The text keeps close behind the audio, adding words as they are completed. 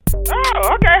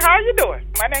you doing?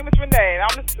 My name is Renee, and I'm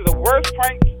listening to the worst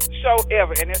prank show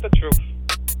ever, and it's the truth.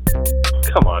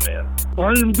 Come on, man. I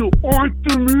am the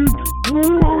ultimate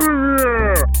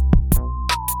warrior.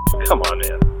 Come on,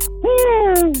 man.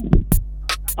 Woo!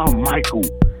 I'm Michael,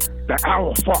 the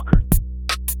owl fucker.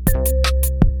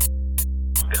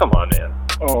 Come on, man.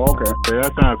 Oh, okay.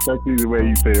 That sounds sexy the way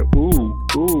you say it. Ooh,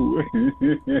 ooh.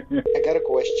 I got a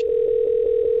question.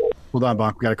 Hold on,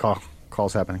 Bonk. We got a call.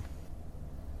 Call's happening.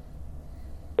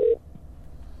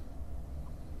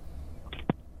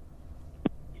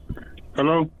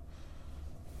 Hello?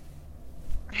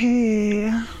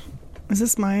 Hey, is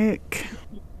this Mike?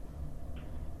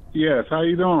 Yes, how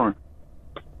you doing?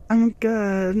 I'm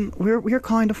good. We're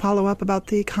calling to follow up about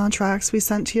the contracts we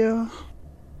sent you.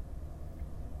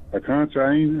 A contract?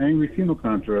 I ain't received no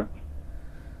contract.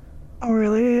 Oh,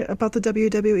 really? About the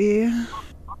WWE?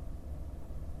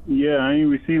 Yeah, I ain't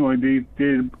received one. Did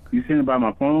you send it by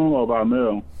my phone or by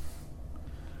mail?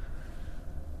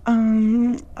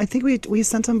 I think we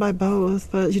sent them by both,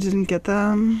 but you didn't get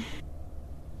them.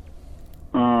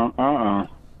 Now,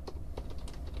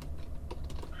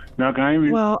 can I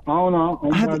even... Well, hold on.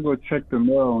 I'm going to go check the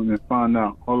mail and find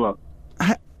out. Hold up.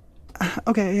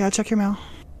 Okay, yeah, check your mail.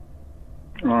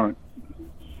 All right.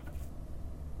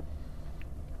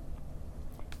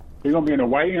 You going to be in a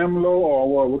white envelope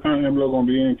or what? What kind of envelope going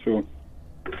to be into?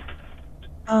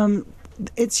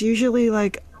 It's usually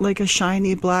like a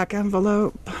shiny black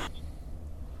envelope.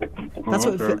 That's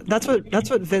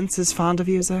what Vince is fond of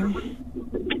using.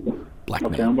 Black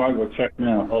Okay, man. I'm about to go check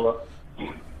now. Hold up.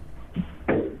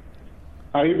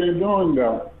 How you been doing,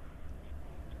 though?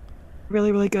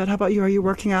 Really, really good. How about you? Are you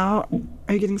working out?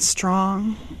 Are you getting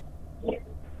strong?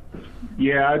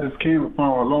 Yeah, I just came from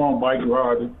a long bike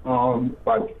ride,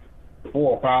 like 4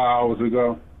 or 5 hours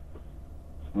ago.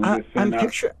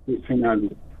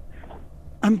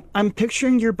 I'm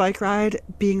picturing your bike ride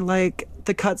being like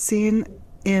the cutscene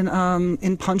in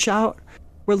Punch Out,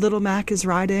 where Little Mac is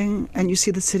riding and you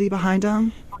see the city behind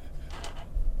him.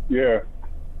 Yeah.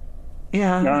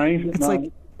 Yeah. No,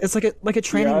 it's like a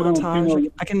training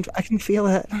montage. I can feel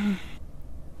it.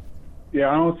 Yeah,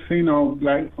 I don't see no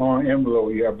black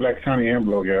envelope yet, black shiny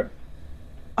envelope yet.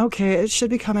 Okay, it should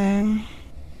be coming.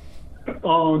 Do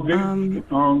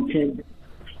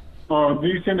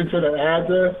you send it to the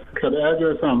address? Because the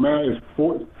address on mail is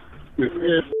Hill,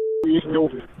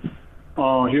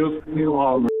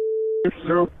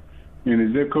 and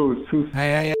the zip code is 2.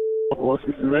 Hey.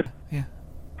 Yeah.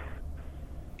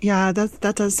 Yeah,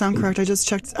 that does sound correct. I just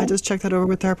checked that over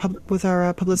with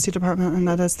our publicity department, and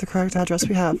that is the correct address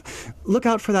we have. Look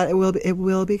out for that. It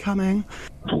will be coming.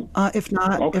 If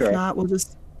not,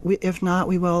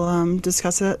 we will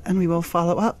discuss it and we will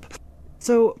follow up.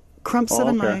 So, Crump7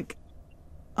 and Mike,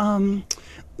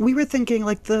 we were thinking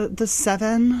like the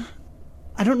 7.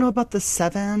 I don't know about the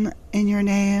 7 in your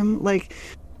name. Like,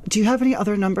 do you have any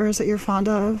other numbers that you're fond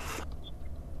of?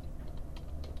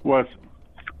 Well,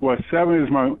 7 is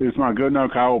my good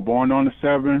number. 'Cause I was born on the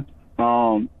 7.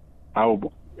 I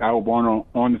was born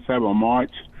on the 7th of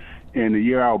March, and the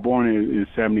year I was born is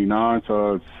 79.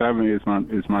 So 7 is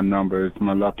my number. It's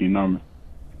my lucky number.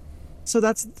 So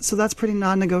that's pretty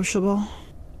non-negotiable.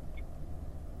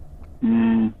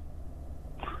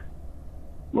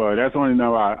 Well, that's the only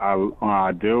number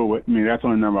I deal with. I mean, that's the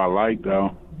only number I like,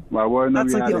 though. Well, what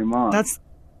number you had in mind? That's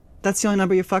the only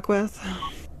number you fuck with?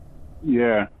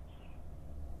 Yeah.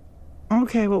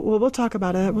 Okay, well, we'll talk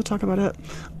about it.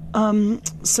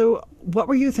 So what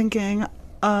were you thinking?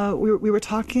 We were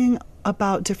talking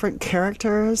about different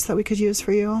characters that we could use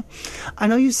for you. I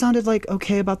know you sounded like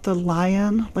okay about the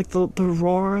lion, like the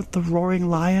roaring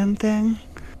lion thing.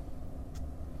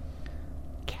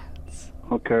 Cats.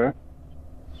 Okay.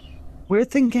 We are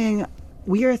thinking,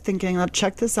 now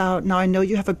check this out. Now I know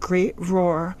you have a great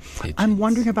roar. Pigeons. I'm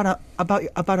wondering about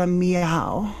a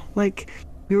meow. Like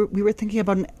we were thinking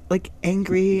about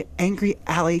angry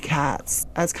alley cats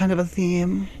as kind of a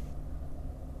theme.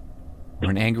 Or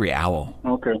an angry owl.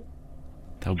 Okay.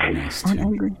 That would be nice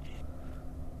too.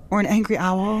 Or an angry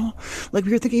owl. Like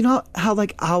we were thinking, you know how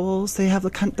like owls, they're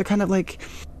kind of like,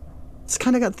 it's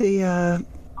kind of got the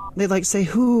they like say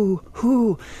who,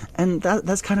 and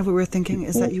that's kind of what we were thinking,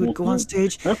 is that you would go on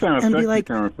stage and be like,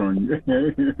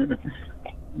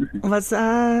 what's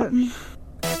that?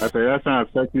 I say that sounds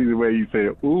sexy the way you say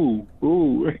it. Ooh.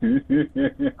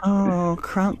 Oh,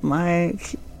 Crump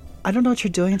Mike. I don't know what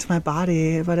you're doing to my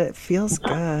body, but it feels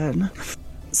good.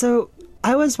 So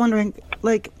I was wondering,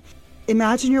 like,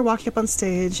 imagine you're walking up on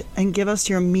stage and give us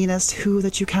your meanest who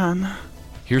that you can.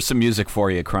 Here's some music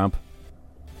for you, Crump.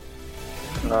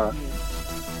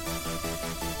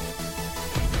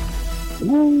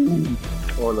 Woo.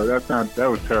 Oh, no, that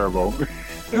was terrible.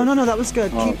 No, that was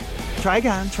good. Try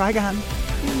again.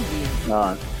 All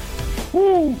right.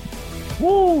 Woo.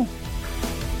 Woo.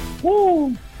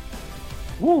 Woo.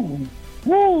 Woo.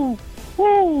 Woo.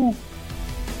 Woo.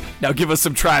 Now give us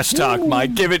some trash talk,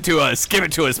 Mike. Give it to us.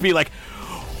 Be like,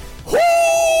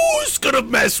 who's gonna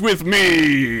mess with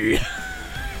me?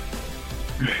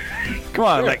 Come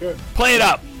on, like, play it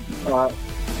up.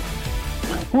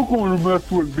 Who gonna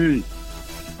mess with me?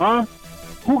 Huh?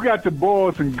 Who got the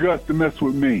balls and guts to mess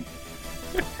with me?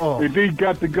 Oh. If they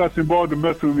got the guts and balls to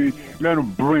mess with me, let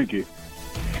them bring it.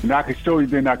 And I can show you,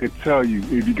 then I can tell you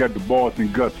if you got the balls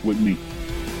and guts with me.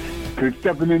 Because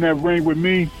stepping in that ring with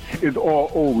me is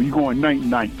all over. You going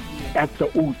night-night. Ask the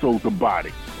Usos about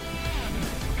it.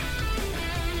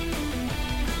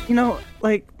 You know,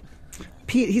 like,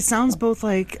 Pete, he sounds both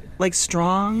like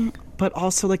strong, but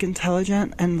also like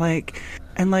intelligent and like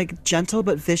gentle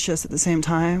but vicious at the same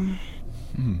time.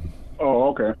 Oh,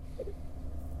 okay.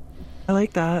 I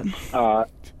like that.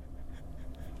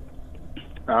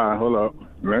 Hold up.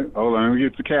 Right? Hold on. Let me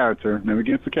get the character.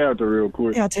 Real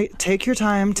quick. Yeah, take your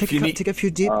time. Take a few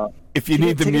deep. If you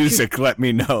need the music, let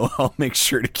me know. I'll make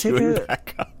sure to cue it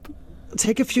back up.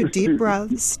 Take a few deep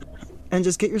breaths and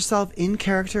just get yourself in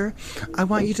character. I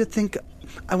want you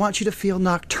to feel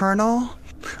nocturnal.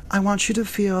 I want you to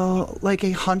feel like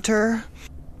a hunter.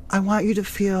 I want you to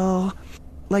feel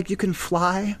like you can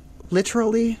fly,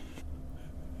 literally.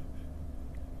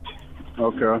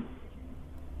 Okay.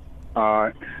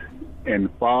 In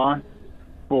 5,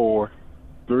 4,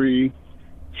 3,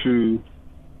 2,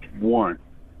 1.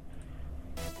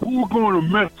 Who's gonna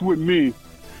mess with me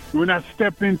when I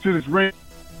step into this ring?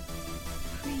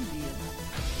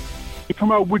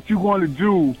 Come out what you want to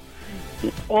do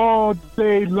all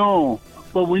day long,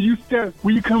 but when you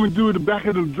come and do it in the back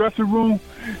of the dressing room,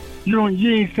 you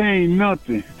ain't saying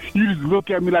nothing. You just look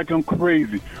at me like I'm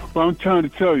crazy. But I'm trying to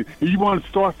tell you, if you want to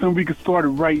start something, we can start it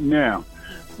right now.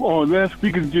 Or unless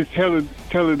we can just tell it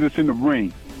this in the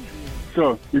ring.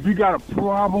 So if you got a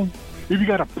problem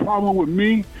with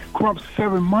me, Crump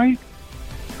 7 Mike,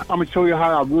 I'm gonna show you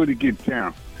how I really get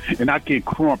down. And I get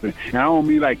crumping. And I don't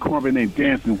mean like crumping and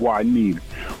dancing while I need it.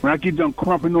 When I get done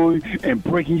crumping on you and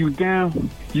breaking you down,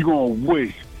 you're gonna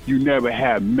wish you never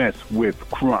had messed with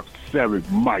Crump 7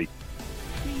 Mike.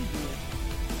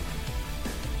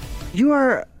 You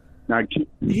are. Now,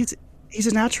 He's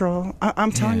a natural.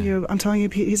 I'm telling you,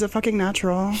 Pete. He's a fucking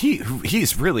natural.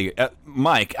 He's really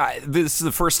Mike. This is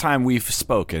the first time we've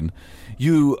spoken.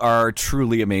 You are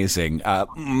truly amazing.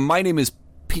 My name is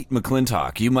Pete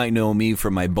McClintock. You might know me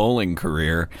from my bowling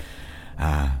career,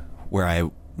 where I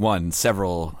won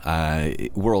several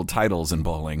world titles in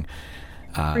bowling.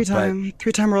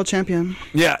 Three-time world champion.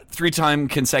 Yeah, 3-time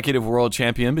consecutive world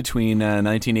champion between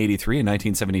 1983 and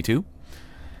 1972.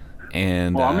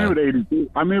 And I remember the 80s.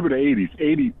 I remember the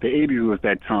 80s. The 80s was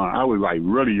that time. I was like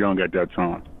really young at that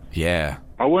time. Yeah.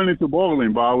 I wasn't into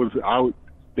bowling, but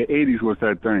the 80s was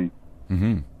that thing.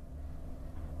 Mm-hmm.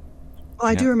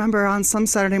 Well, I do remember on some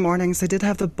Saturday mornings they did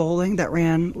have the bowling that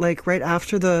ran like right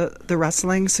after the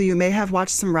wrestling. So you may have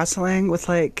watched some wrestling with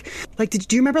like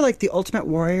do you remember like the Ultimate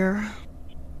Warrior?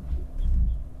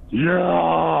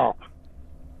 Yeah.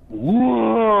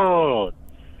 Whoa.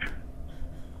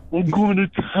 I'm going to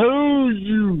tell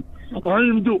you, I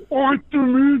am the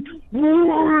ultimate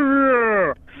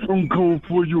warrior. I'm going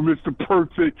for you, Mr.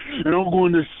 Perfect, and I'm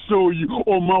going to show you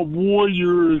all my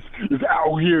warriors is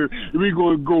out here, and we're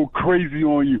going to go crazy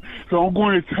on you. So I'm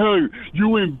going to tell you,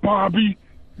 you and Bobby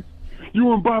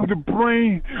the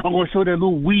Brain, I'm going to show that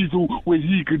little weasel what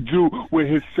he could do with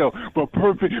himself. But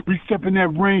Perfect, we step in that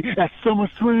ring at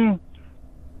SummerSlam,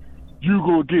 you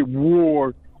going to get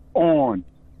war on.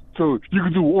 So you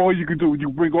can do all you can do. You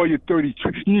bring all your 30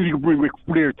 tricks. You need to bring Ric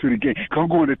Flair to the game. Cause I'm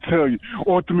going to tell you,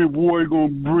 Ultimate Warrior we're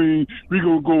going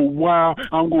to go wild.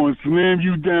 I'm going to slam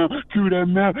you down to that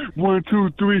mat. 1, 2,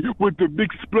 3 with the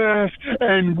big splash.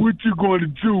 And what you going to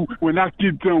do when I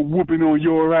get done whooping on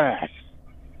your ass?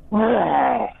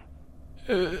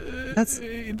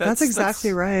 That's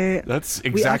exactly right. That's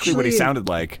exactly what he sounded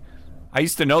like. I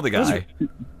used to know the guy.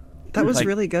 That was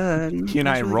really good. He and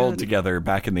I rolled together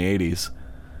back in the 80s.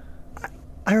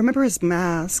 I remember his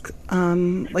mask,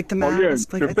 like the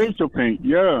mask. Oh, yeah, the facial paint,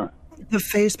 yeah. The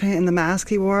face paint and the mask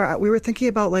he wore. We were thinking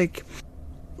about like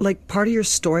part of your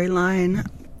storyline.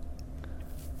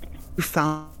 You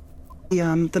found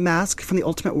the mask from the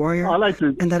Ultimate Warrior. I like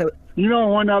it. And that you know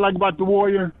one I like about the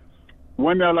Warrior?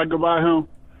 One that I like about him?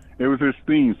 It was his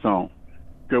theme song.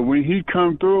 Because when he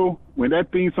come through, when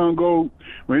that theme song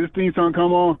when this theme song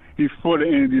come on, he's full of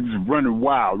energy, just running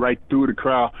wild right through the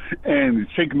crowd and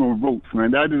shaking on ropes,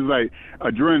 man. That is like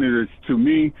adrenaline to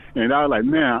me. And I was like,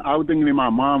 man, I was thinking in my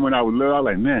mind when I was little, I was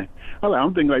like, man,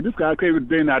 I'm thinking like this guy crazy.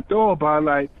 Then I thought about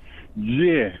like,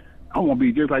 yeah, I want to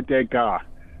be just like that guy.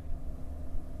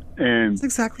 And that's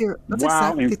exactly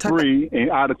wild and free and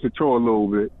out of control a little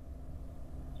bit.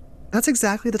 That's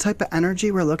exactly the type of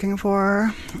energy we're looking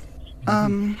for.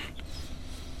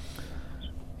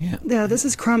 Yeah, this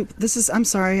is Crump. I'm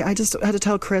sorry. I just had to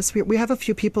tell Chris. We have a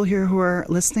few people here who are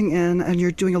listening in, and you're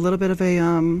doing a little bit of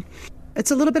it's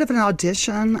a little bit of an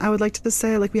audition, I would like to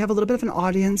say. Like, we have a little bit of an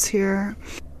audience here,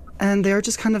 and they're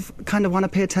just kind of want to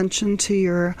pay attention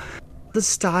to the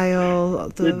style.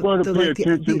 They're going to pay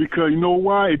attention because you know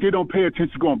why? If they don't pay attention,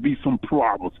 there's going to be some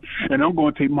problems. And I'm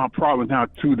going to take my problems now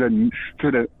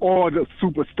to all the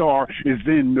superstar is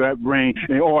in that ring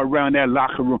and all around that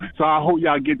locker room. So I hope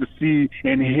y'all get to see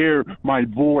and hear my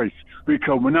voice,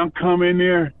 because when I'm coming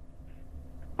there,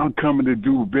 I'm coming to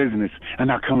do business. I'm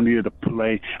not coming here to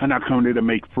play. I'm not coming here to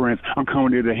make friends. I'm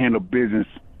coming here to handle business.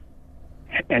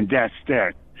 And that's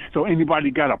that. So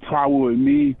anybody got a problem with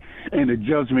me and the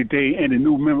Judgment Day and the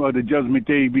new member of the Judgment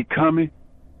Day be coming,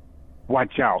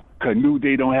 watch out, because New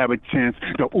Day don't have a chance,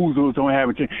 the Usos don't have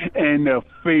a chance, and the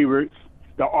favorites,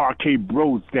 the RK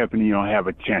Bros, definitely don't have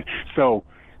a chance. So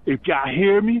if y'all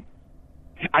hear me,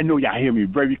 I know y'all hear me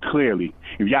very clearly.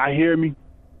 If y'all hear me,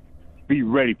 be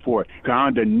ready for it, because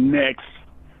I'm the next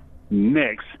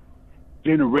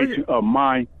generation of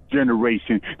my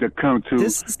generation to come to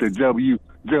the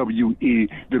WWE,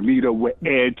 the meter with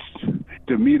Edge,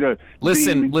 the meter.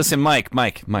 Listen, Mike.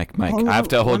 I have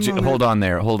to hold on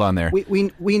there.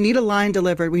 We need a line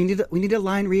delivered. We need a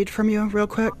line read from you real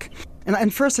quick.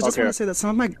 And first, I just want to say that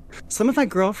some of my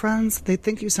girlfriends, they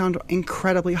think you sound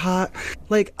incredibly hot.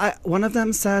 Like, one of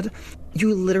them said,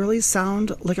 you literally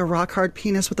sound like a rock hard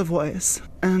penis with a voice,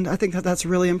 and I think that's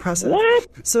really impressive. What?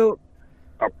 So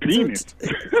a penis.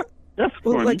 That's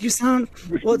funny. Well, like, you sound,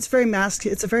 it's very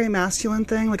it's a very masculine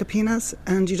thing, like a penis,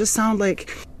 and you just sound like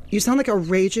a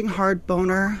raging hard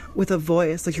boner with a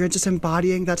voice, like you're just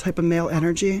embodying that type of male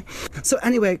energy. So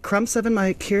anyway, Crump 7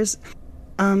 Mike, here's,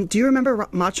 do you remember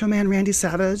Macho Man Randy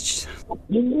Savage?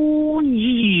 Oh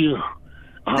yeah,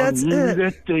 That's it.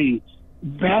 That day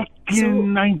back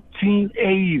in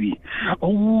 1980.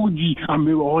 Oh yeah, I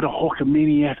remember all the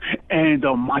Hulkamaniacs and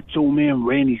the Macho Man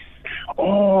Randy Savage.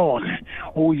 Oh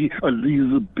yeah,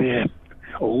 Elizabeth.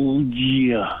 Oh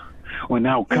yeah. When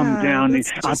I come down there,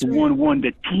 I won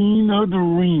the king of the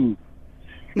ring.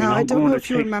 Now, I don't know if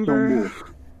you remember,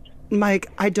 Mike,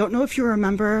 I don't know if you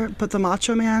remember, but the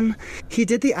Macho Man, he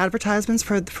did the advertisements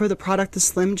for the product, the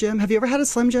Slim Jim. Have you ever had a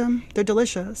Slim Jim? They're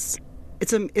delicious.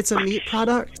 It's a meat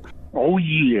product. Oh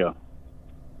yeah.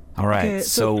 All right, okay,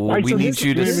 so we need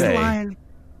you to say.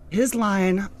 His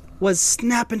line was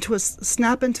snap into a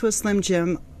Slim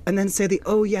Jim and then say the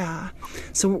oh yeah.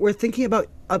 So we're thinking about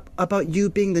you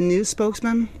being the new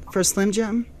spokesman for Slim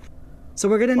Jim. So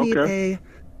we're gonna need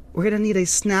a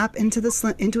snap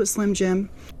into a Slim Jim.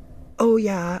 Oh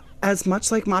yeah, as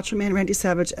much like Macho Man Randy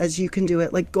Savage as you can do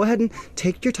it. Like, go ahead and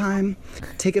take your time.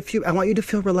 I want you to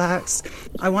feel relaxed.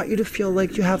 I want you to feel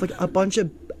like you have like a bunch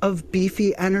of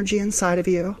beefy energy inside of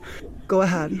you. Go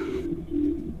ahead.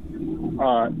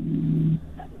 All right.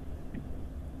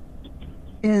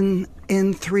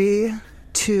 In 3,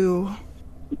 2,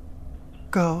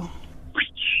 go.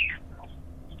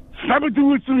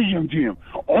 Saboteur Slim Jim.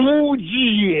 Oh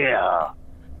yeah.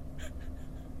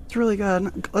 It's really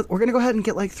good. We're gonna go ahead and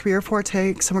get like 3 or 4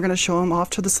 takes, and we're gonna show them off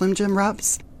to the Slim Jim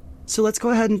reps. So let's go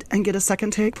ahead and get a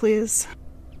second take, please.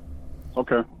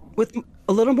 Okay. With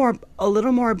a little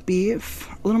more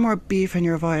beef in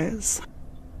your voice.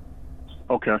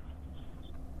 Okay.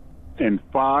 In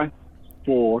 5,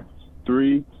 4,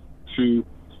 3, 2,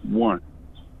 1.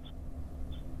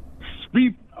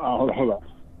 Hold on.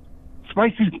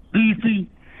 Spicy, beefy,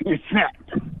 and snap.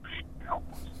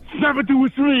 Snap it to a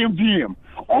Slim Jim.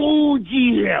 Oh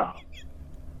yeah.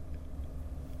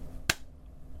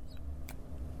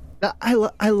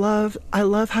 I love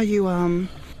how you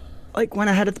like went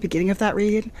ahead at the beginning of that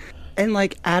read and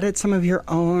like added some of your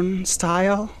own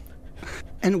style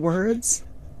and words.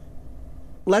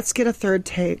 Let's get a third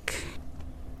take.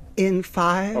 In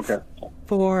 5,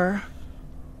 4.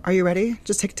 Are you ready?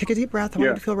 Just take a deep breath. I want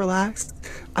you to feel relaxed.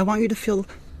 I want you to feel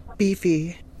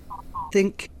beefy.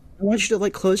 I want you to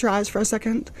like close your eyes for a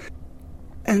second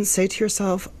and say to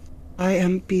yourself, I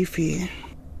am beefy.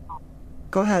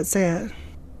 Go ahead, say it.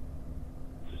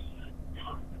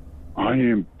 I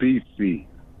am beefy.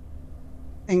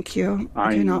 Thank you.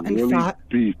 I am really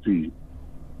beefy.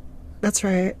 That's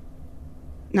right.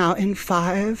 Now in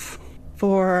 5,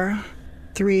 4,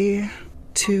 3,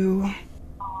 2, go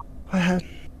ahead.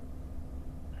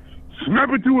 Snap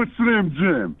it to a Slim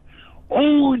Jim.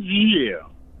 Oh, yeah.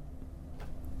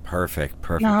 Perfect.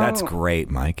 No. That's great,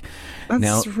 Mike.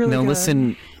 That's really good.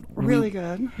 Listen. Really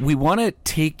good. We want to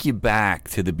take you back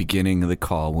to the beginning of the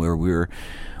call where we're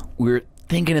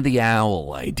thinking of the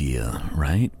owl idea,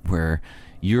 right? Where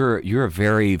you're a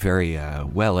very, very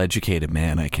well-educated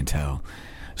man, I can tell.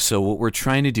 So what we're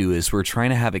trying to do is we're trying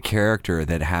to have a character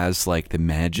that has like the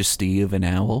majesty of an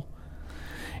owl,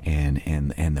 and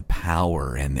the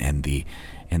power and the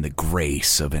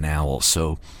grace of an owl.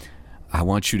 So I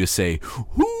want you to say,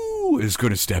 "Who is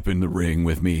going to step in the ring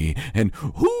with me?" and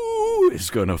 "Who is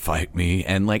going to fight me?"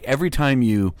 And like every time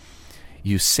you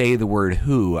say the word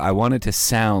 "who," I want it to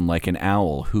sound like an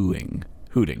owl hooting.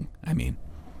 I mean,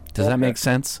 does that make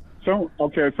sense? So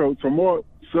more.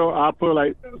 So I put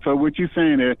like, so what you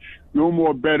saying is no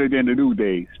more better than the new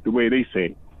days, the way they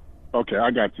say. Okay, I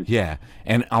got you. Yeah,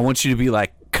 and I want you to be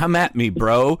like, "Come at me,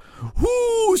 bro.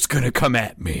 Who's gonna come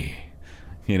at me?"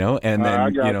 You know, and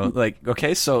then like,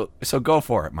 okay, so go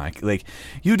for it, Mike. Like,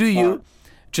 you do you.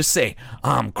 Just say,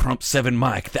 "I'm Crump 7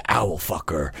 Mike, the owl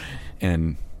fucker,"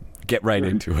 and get right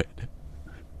into it.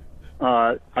 All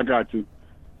right, I got you.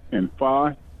 In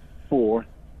 5, 4,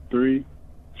 3,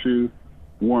 2,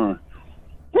 1.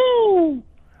 Woo!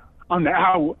 I'm the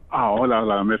owl. Oh, hold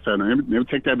on, I missed that. Let me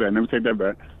take that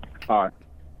back. All right,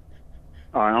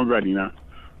 I'm ready now.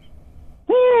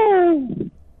 Woo!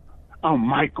 I'm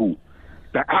Michael,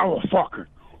 the owl fucker.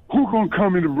 Who gonna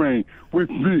come in the ring with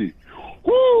me?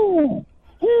 Woo!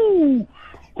 Woo!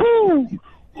 Woo!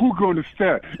 Who gonna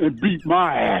step and beat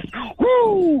my ass?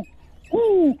 Woo!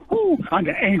 Woo! Woo! I'm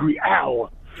the angry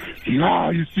owl. Yeah,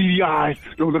 you see the eyes?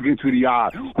 Don't look into the eye.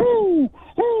 Woo!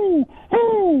 Woo!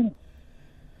 Woo!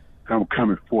 I'm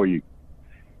coming for you,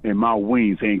 and my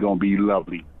wings ain't gonna be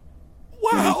lovely.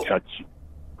 Wow! Let me touch you.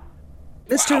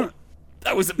 Mr. Wow.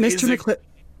 That was amazing.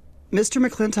 Mr.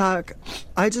 McClintock,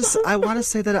 I want to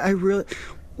say that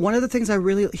one of the things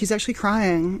he's actually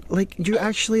crying. Like you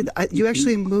actually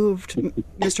moved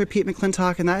Mr. Pete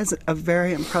McClintock, and that is a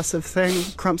very impressive thing,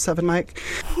 Crump 7 Mike.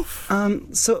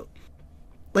 So,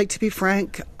 like, to be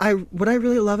frank, what I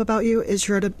really love about you is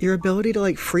your ability to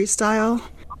like freestyle,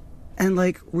 and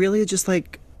like really just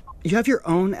like you have your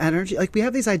own energy. Like we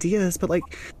have these ideas, but like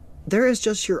there is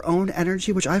just your own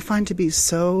energy, which I find to be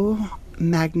so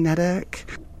magnetic,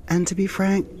 and to be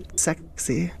frank,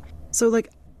 sexy. So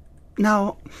like.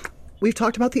 Now, we've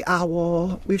talked about the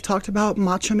owl. We've talked about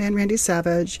Macho Man Randy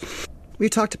Savage. We've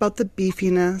talked about the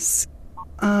beefiness.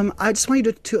 I just want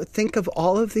you to think of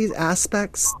all of these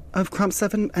aspects of Crump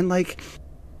 7 and like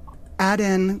add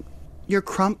in your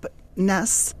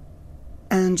Crumpness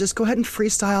and just go ahead and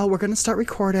freestyle. We're going to start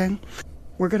recording.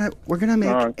 We're gonna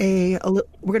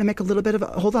make a little bit of a,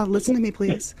 hold on, listen to me,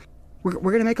 please.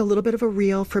 We're gonna make a little bit of a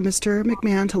reel for Mr.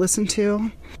 McMahon to listen to.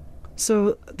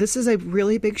 So this is a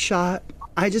really big shot.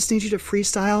 I just need you to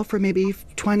freestyle for maybe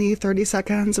 20, 30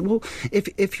 seconds. Well,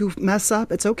 if you mess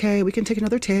up, it's okay. We can take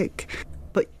another take.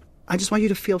 But I just want you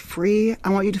to feel free. I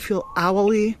want you to feel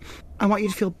owly. I want you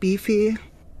to feel beefy.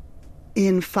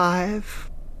 In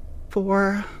 5,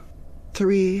 4,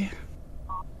 3,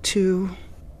 2,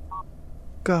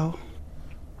 go.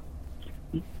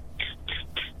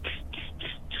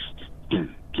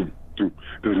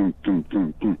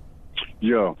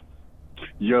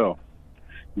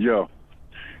 Yo,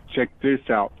 check this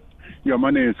out. Yo,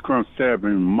 my name is Crump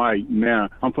 7 Mike. Now,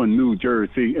 I'm from New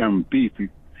Jersey. I'm beefy.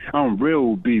 I'm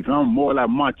real beefy. I'm more like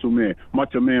Macho Man.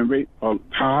 Macho Man,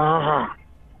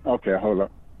 Okay, hold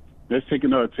up. Let's take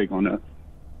another take on that.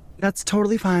 That's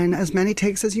totally fine. As many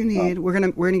takes as you need. We're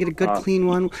gonna get a good, clean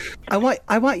one. I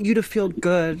want you to feel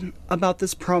good about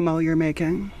this promo you're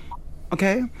making.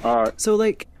 Okay? All right. So,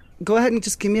 like, go ahead and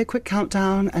just give me a quick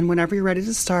countdown, and whenever you're ready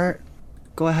to start,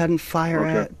 go ahead and fire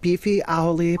it. Beefy,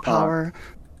 owly, power,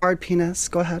 hard penis.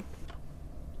 Go ahead.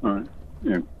 All right.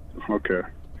 Yeah. Okay.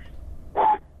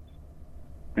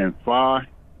 And 5,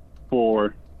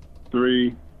 4,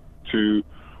 3, 2,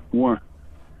 1.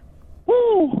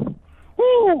 Woo!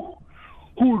 Woo!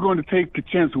 Who's going to take a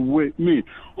chance with me?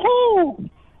 Woo!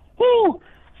 Woo!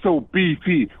 So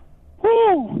beefy.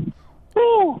 Woo!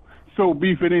 Woo! So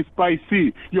beef it ain't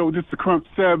spicy. Yo, this is Crump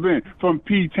 7 from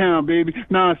P-Town, baby.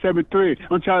 973.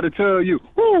 I'm trying to tell you.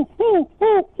 Woo, woo,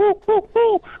 woo, woo, woo,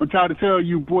 woo. I'm trying to tell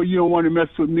you, boy, you don't want to mess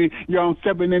with me. Yo, I'm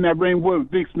stepping in that ring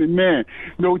with Vince McMahon.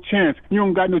 No chance. You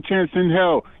don't got no chance in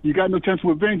hell. You got no chance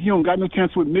with Vince. You don't got no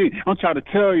chance with me. I'm trying to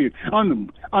tell you. I'm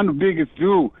the biggest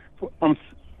dude.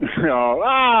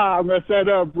 I messed that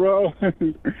up, bro.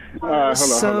 Hold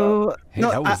on. Hey,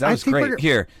 that was great.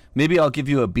 Here, maybe I'll give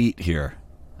you a beat here.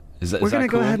 We're gonna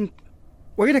go ahead and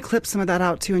we're gonna clip some of that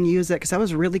out too and use it because that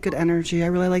was really good energy. I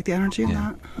really like the energy in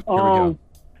that. Here we go.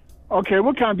 Okay,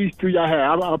 what kind of beats do y'all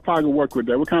have? I'll probably work with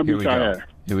that. What kind of beats y'all have?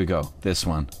 Here we go. This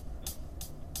one.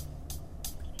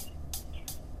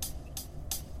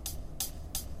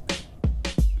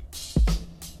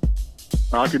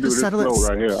 I can do this flow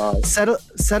right here. All right.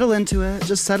 Settle into it.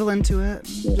 Just settle into it.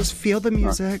 Yeah. Just feel the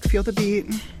music. Feel the beat.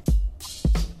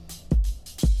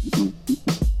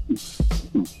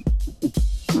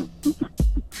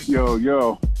 Yo,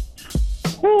 yo.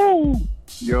 Woo!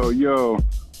 Yo, yo.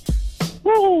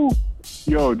 Woo!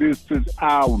 Yo, this is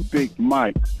our Big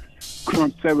Mike.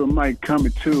 Crump 7 Mike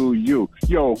coming to you.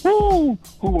 Yo, who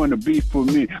wanna beef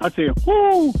with me? I say,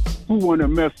 who wanna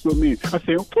mess with me? I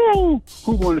say, who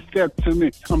wanna step to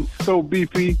me? I'm so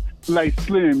beefy like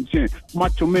Slim Jim.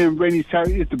 Macho Man Randy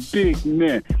Savage is a big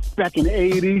man. Back in the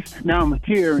 80s, now I'm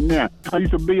here now. I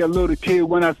used to be a little kid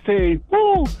when I say,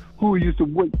 who used to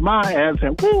whip my ass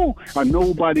and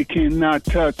nobody cannot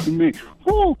touch me.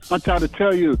 I'm trying to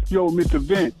tell you, yo, Mr.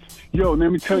 Vince. Yo,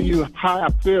 let me tell you how I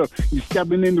feel. You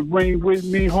stepping in the ring with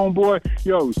me, homeboy.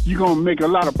 Yo, you gonna make a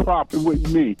lot of profit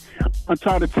with me. I'm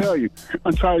trying to tell you.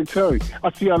 I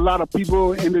see a lot of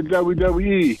people in the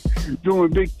WWE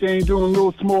doing big things, doing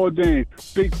little small things.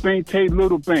 Big bank, take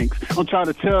little banks. I'm trying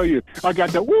to tell you. I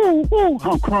got that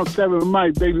I'm Crump 7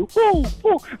 Mike, baby.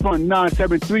 From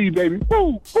 973, baby.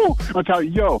 I'm telling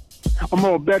you, yo, I'm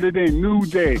more better than New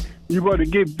Day. You better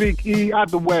get Big E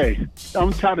out the way.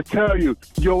 I'm trying to tell you,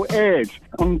 yo, Edge,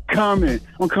 I'm coming.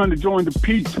 I'm coming to join the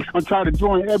peeps. I'm trying to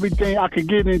join everything I can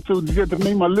get into just to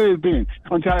make my living.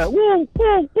 I'm trying to,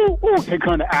 Here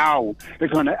come the owl.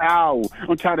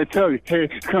 I'm trying to tell you, here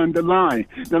come the lion.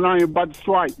 The lion about to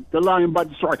strike.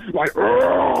 Like,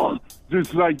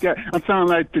 just like that. I sound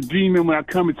like the demon when I'm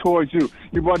coming towards you.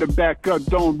 You better back up,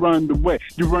 don't run away.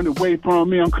 You run away from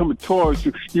me, I'm coming towards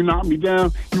you. You knock me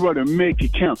down, you better make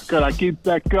it count. Cause I get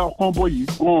back up, homeboy, you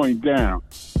going down.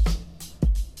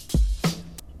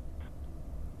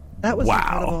 That was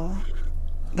incredible.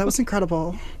 That was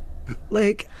incredible.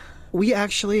 Like, we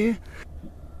actually,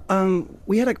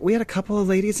 we had a couple of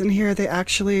ladies in here. They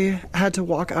actually had to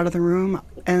walk out of the room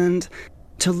and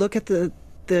to look at the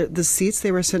seats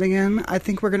they were sitting in. I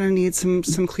think we're gonna need some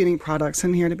cleaning products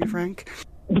in here, to be frank.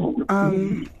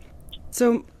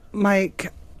 So,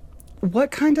 Mike,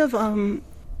 what kind of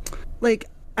like?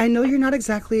 I know you're not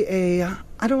exactly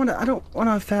I don't want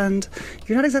to offend.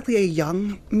 You're not exactly a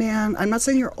young man. I'm not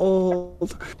saying you're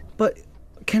old, but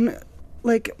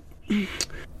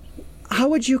how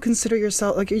would you consider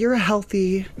yourself? Like, you're a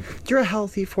healthy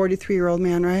 43-year-old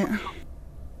man, right?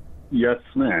 Yes,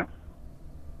 ma'am.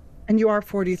 And you are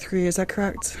 43, is that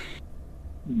correct?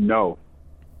 No.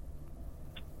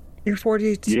 You're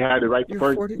 42. You had it right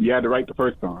the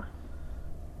first time.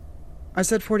 I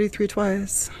said 43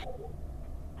 twice.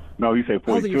 No, you said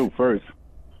 42 first.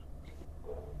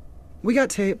 We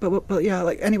got tape, but yeah,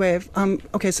 like, anyway,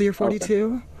 okay, so you're 42?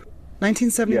 Okay.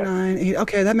 1979. Yeah.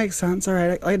 Okay, that makes sense. All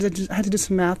right, I had to do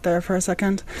some math there for a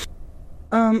second.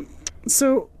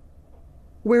 So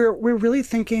we're really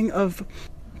thinking of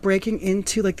breaking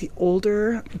into like the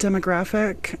older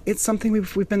demographic. It's something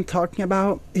we've been talking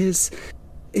about is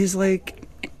like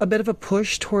a bit of a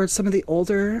push towards some of the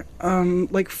older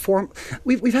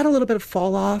we've had a little bit of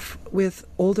fall off with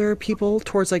older people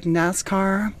towards like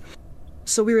NASCAR.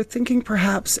 So we were thinking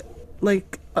perhaps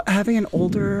like having an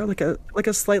older, like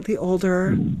a slightly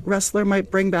older wrestler might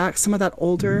bring back some of that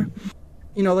older,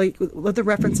 you know, like the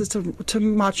references to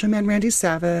Macho Man Randy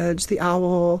Savage, the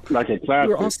Owl. Like a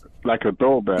classic, like a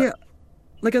throwback. Yeah,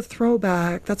 like a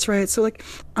throwback. That's right. So like,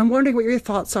 I'm wondering what your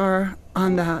thoughts are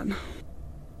on that.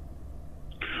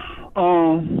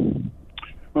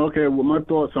 Okay, well, my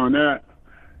thoughts on that.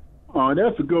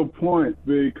 That's a good point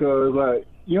because like,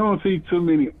 you don't see too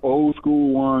many old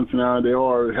school ones now. They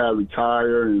already have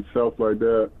retired and stuff like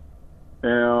that.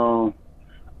 And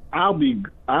I'll be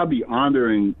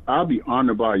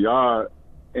honored by y'all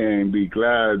and be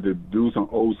glad to do some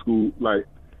old school like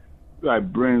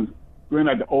bring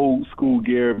like the old school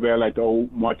gear back, like the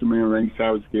old Macho Man Randy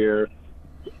Savage gear,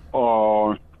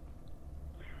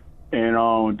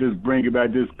 and just bring it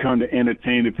back, just come to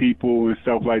entertain the people and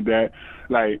stuff like that.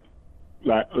 Like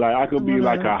I could be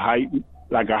like a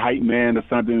hype man or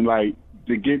something, like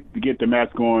to get the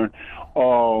match going,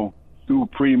 all through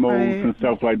promos and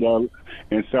stuff like that.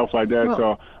 Well,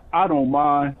 so I don't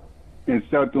mind and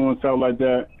start doing stuff like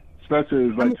that, especially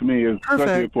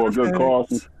especially for a good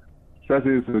cause,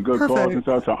 especially if it's a good cause and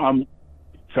stuff. So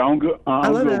So I'm good.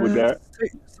 I'm good with that. So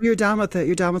you're down with it.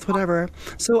 You're down with whatever.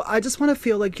 So I just want to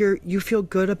feel like you feel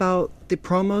good about the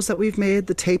promos that we've made,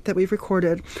 the tape that we've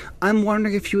recorded. I'm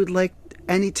wondering if you would like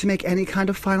to make any kind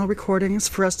of final recordings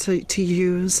for us to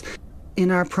use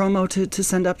in our promo to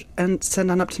send on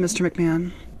up to Mr.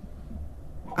 McMahon.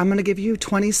 I'm going to give you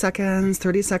 20 seconds,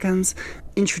 30 seconds.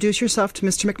 Introduce yourself to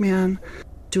Mr. McMahon.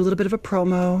 Do a little bit of a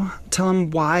promo. Tell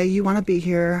him why you want to be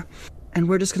here. And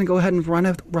we're just going to go ahead and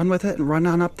run with it and run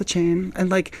on up the chain. And,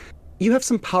 like, you have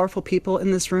some powerful people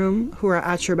in this room who are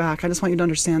at your back. I just want you to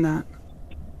understand that.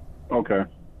 Okay.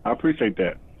 I appreciate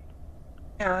that.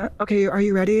 Yeah. Okay, are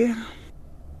you ready?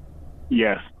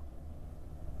 Yes.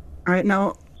 All right.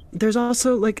 Now, there's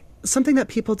also, like, something that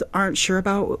people aren't sure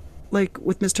about, like,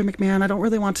 with Mr. McMahon. I don't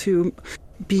really want to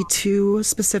be too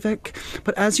specific.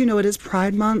 But as you know, it is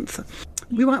Pride Month.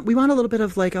 We want a little bit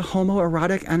of, like, a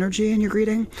homoerotic energy in your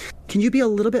greeting. Can you be a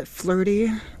little bit flirty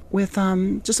with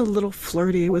just a little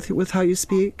flirty with how you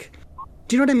speak?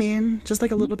 Do you know what I mean? Just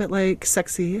like a little bit like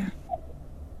sexy.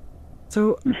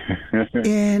 So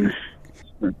in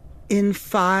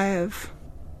 5,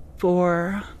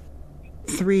 4,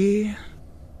 3,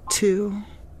 2,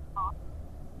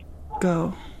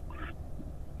 go.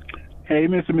 Hey,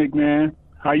 Mr. McMahon,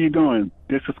 how you doing?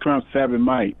 This is Crump 7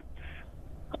 Mike.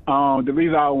 The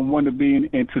reason I wanted to be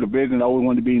into the business, I always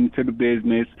wanted to be into the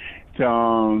business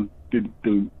to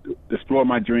explore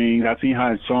my dreams. I seen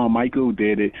how Shawn Michaels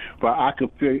did it, but I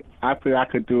feel I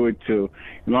could do it too.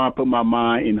 You know, I put my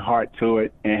mind and heart to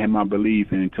it and have my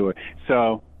belief into it.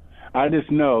 So I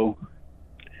just know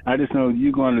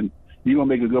you're gonna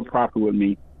make a good profit with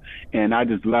me, and I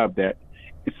just love that.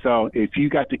 So if you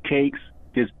got the cakes,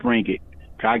 just bring it.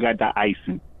 'Cause I got the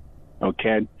icing.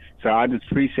 Okay, so I just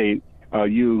appreciate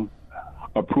you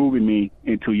approving me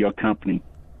into your company.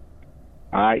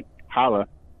 All right, holla.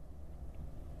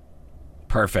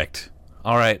 Perfect.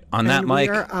 All right, on that, Mike,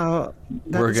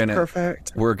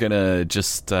 we're gonna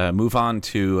just move on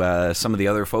to some of the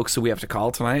other folks that we have to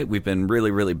call tonight. We've been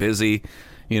really, really busy.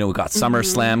 You know, we got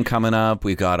SummerSlam coming up.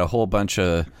 We got a whole bunch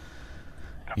of.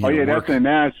 That's in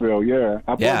Nashville. Yeah,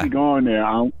 I'm supposed to be going there.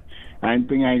 I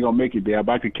think I ain't gonna make it there,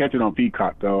 but I could catch it on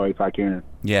Peacock though if I can.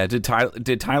 Yeah, did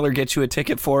Tyler get you a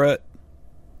ticket for it?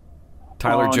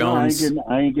 Tyler Jones. No,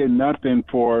 I ain't getting nothing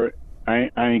for it.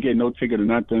 I ain't getting no ticket or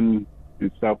nothing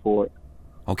and stuff for it.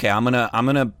 Okay, I'm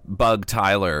gonna bug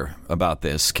Tyler about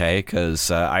this, okay? Because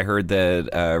I heard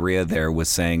that Rhea there was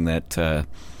saying that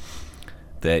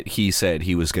he said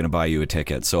he was gonna buy you a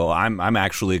ticket. So I'm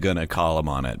actually gonna call him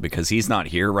on it because he's not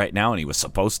here right now and he was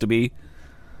supposed to be.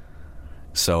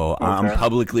 So okay. I'm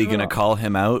publicly going to call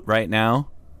him out right now.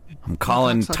 I'm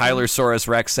calling Tyler Saurus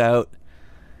Rex out.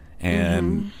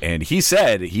 And he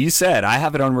said, I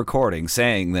have it on recording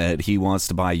saying that he wants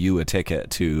to buy you a ticket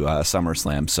to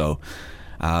SummerSlam. So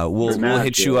we'll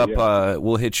hit you up.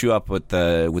 We'll hit you up with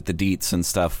the deets and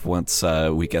stuff once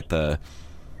we get the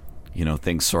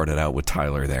things sorted out with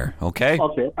Tyler there. Okay.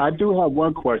 Okay. I do have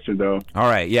one question though. All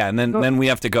right. Yeah. And then we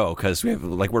have to go because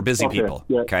we're busy people.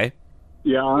 Yeah. Okay.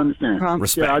 Yeah, I understand.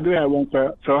 Respect. Yeah, I do have one.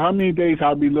 So how many days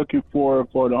I'll be looking for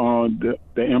the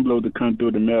envelope to come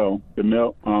through the mail?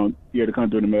 To come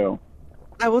through the mail.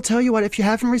 I will tell you what. If you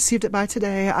haven't received it by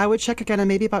today, I would check again in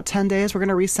maybe about 10 days. We're going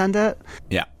to resend it.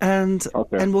 Yeah. And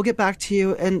we'll get back to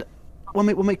you. And when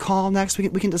we call next, we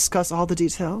can discuss all the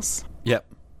details. Yep.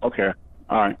 Okay.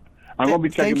 All right. I'm going to be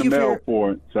checking the mail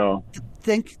for it. So.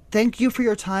 Thank you for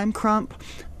your time, Crump.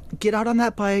 Get out on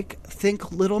that bike.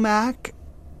 Think Little Mac.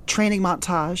 Training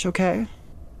montage, okay?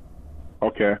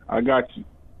 Okay, I got you.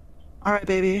 All right,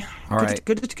 baby. All right.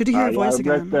 Good to hear your voice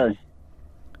again. Day.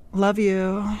 Love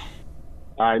you.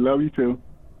 I love you too.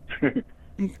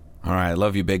 All right,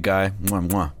 love you, big guy. Mwah,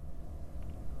 mwah.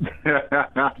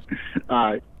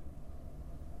 All right.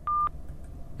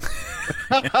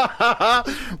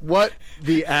 What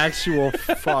the actual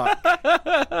fuck?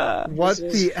 What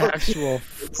the actual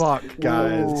fuck,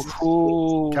 guys?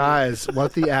 Guys,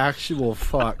 what the actual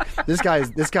fuck? This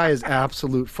guy is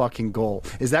absolute fucking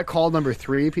gold. Is that call number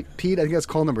 3, Pete? I think that's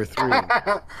call number 3.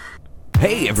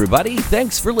 Hey everybody,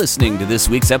 thanks for listening to this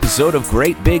week's episode of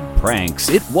Great Big Pranks.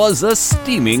 It was a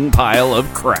steaming pile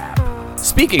of crap.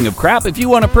 Speaking of crap, if you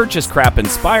want to purchase crap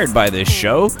inspired by this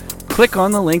show, click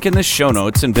on the link in the show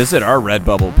notes and visit our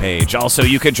Redbubble page. Also,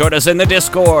 you can join us in the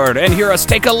Discord and hear us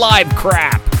take a live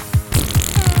crap.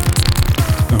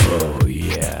 Oh,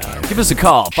 yeah. Give us a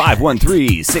call,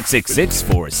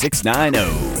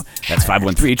 513-666-4690. That's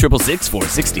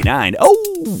 513-666-4690. Oh!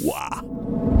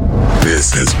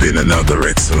 This has been another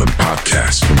excellent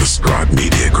podcast from the Scribe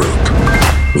Media Group.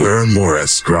 Learn more at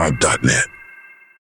scribe.net.